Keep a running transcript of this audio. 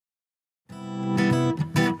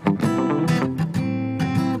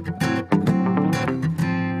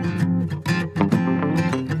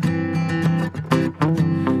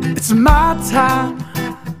It's my time,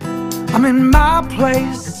 I'm in my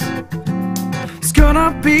place. It's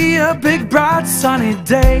gonna be a big, bright, sunny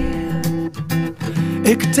day.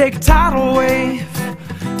 It could take a tidal wave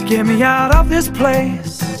to get me out of this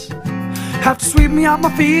place. Have to sweep me off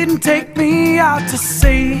my feet and take me out to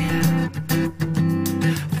sea.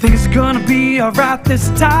 Things are gonna be alright this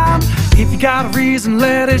time. If you got a reason,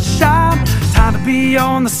 let it shine. Time to be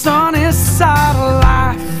on the sunny side of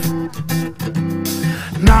life.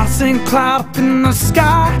 Not a single cloud up in the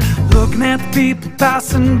sky, looking at the people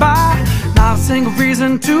passing by. Not a single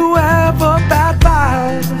reason to have a bad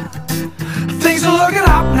vibe. Things are looking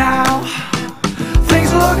up now.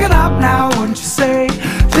 Things are looking up now, wouldn't you say?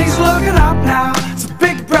 Things are looking up now. It's a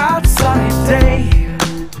big, bright, sunny day.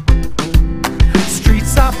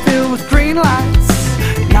 Streets are filled with green lights.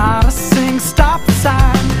 Not a single stop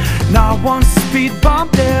sign. Not one speed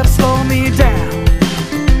bump there to slow me down.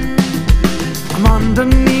 I'm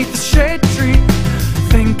underneath the shade tree,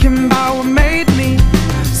 thinking about what made me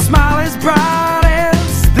smile as bright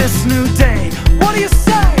as this new day. What do you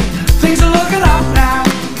say? Things are looking up now.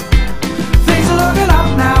 Things are looking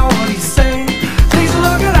up now. What do you say? Things are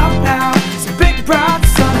looking up now. It's a big, bright,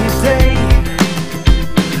 sunny day.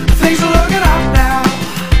 Things are looking up now.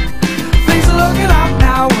 Things are looking up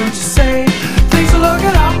now. What would you say? Things are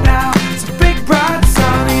looking up now. It's a big, bright,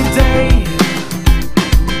 sunny day.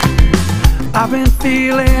 I've been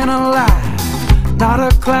feeling alive, not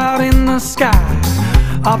a cloud in the sky.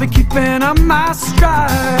 I'll be keeping up my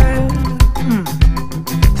stride.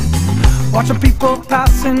 Watching people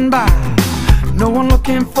passing by, no one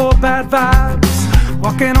looking for bad vibes.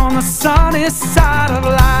 Walking on the sunny side of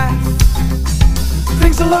life.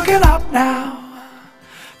 Things are looking up now.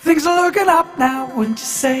 Things are looking up now, wouldn't you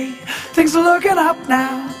say? Things are looking up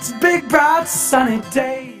now. It's a big, bright, sunny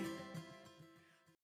day.